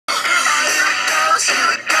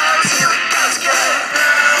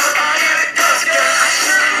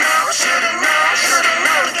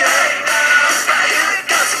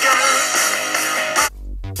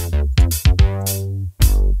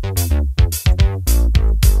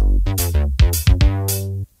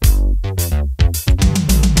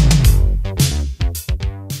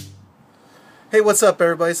Hey, what's up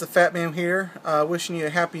everybody? It's the Fat Man here, wishing you a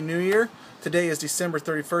Happy New Year. Today is December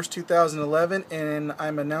 31st, 2011, and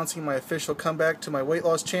I'm announcing my official comeback to my weight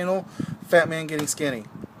loss channel, Fat Man Getting Skinny.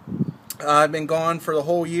 I've been gone for the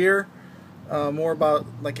whole year, more about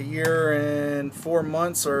like a year and 4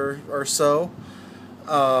 months or so.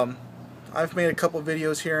 I've made a couple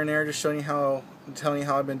videos here and there just telling you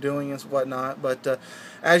how I've been doing and whatnot, but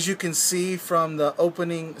as you can see from the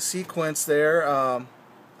opening sequence there,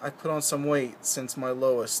 I put on some weight since my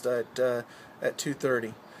lowest at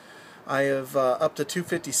 230. I have up to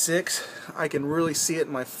 256. I can really see it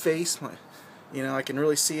in my face. I can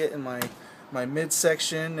really see it in my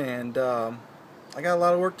midsection, and I got a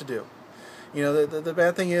lot of work to do. The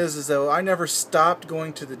bad thing is though I never stopped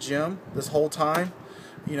going to the gym this whole time.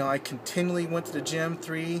 I continually went to the gym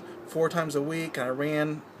 3-4 times a week. I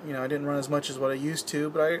ran. I didn't run as much as what I used to,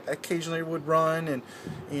 but I occasionally would run and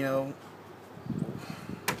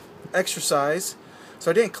exercise.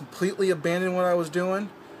 So I didn't completely abandon what I was doing,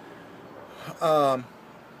 but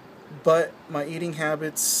my eating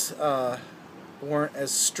habits weren't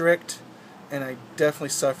as strict, and I definitely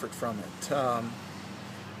suffered from it.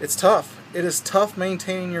 It's tough. It is tough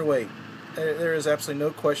maintaining your weight. There is absolutely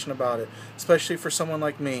no question about it, especially for someone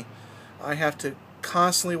like me. I have to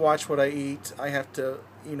constantly watch what I eat. I have to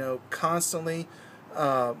constantly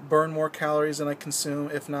burn more calories than I consume.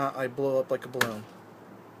 If not, I blow up like a balloon.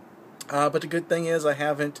 But the good thing is I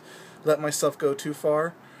haven't let myself go too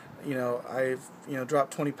far. I've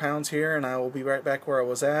dropped 20 pounds here, and I will be right back where I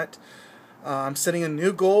was at. I'm setting a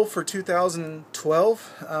new goal for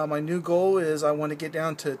 2012. My new goal is I want to get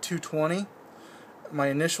down to 220. My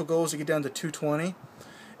initial goal is to get down to 220.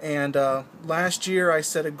 And last year I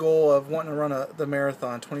set a goal of wanting to run the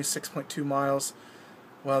marathon, 26.2 miles.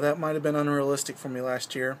 Well, that might have been unrealistic for me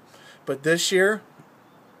last year. But this year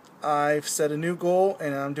I've set a new goal,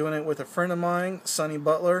 and I'm doing it with a friend of mine, Sunny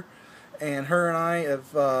Butler, and her and I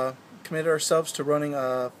have committed ourselves to running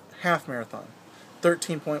a half marathon,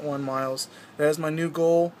 13.1 miles. That is my new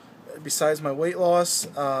goal. Besides my weight loss,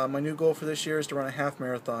 my new goal for this year is to run a half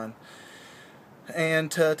marathon.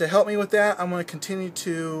 And to help me with that, I'm going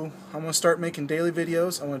to start making daily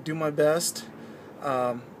videos. I'm going to do my best.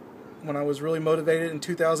 When I was really motivated in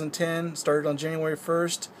 2010, started on January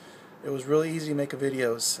 1st, it was really easy to make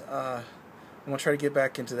videos. I'm going to try to get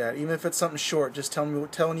back into that. Even if it's something short, just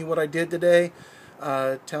telling you what I did today,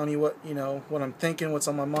 telling you what I'm thinking, what's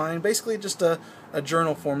on my mind. Basically just a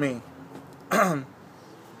journal for me.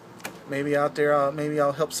 Maybe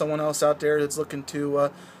I'll help someone else out there that's looking to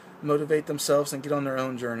motivate themselves and get on their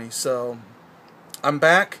own journey. So I'm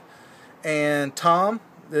back, and Tom,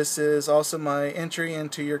 this is also my entry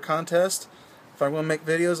into your contest. If I want to make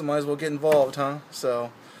videos, I might as well get involved, huh?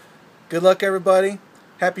 So good luck everybody.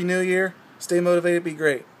 Happy New Year. Stay motivated, be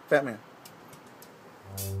great. Fat Man.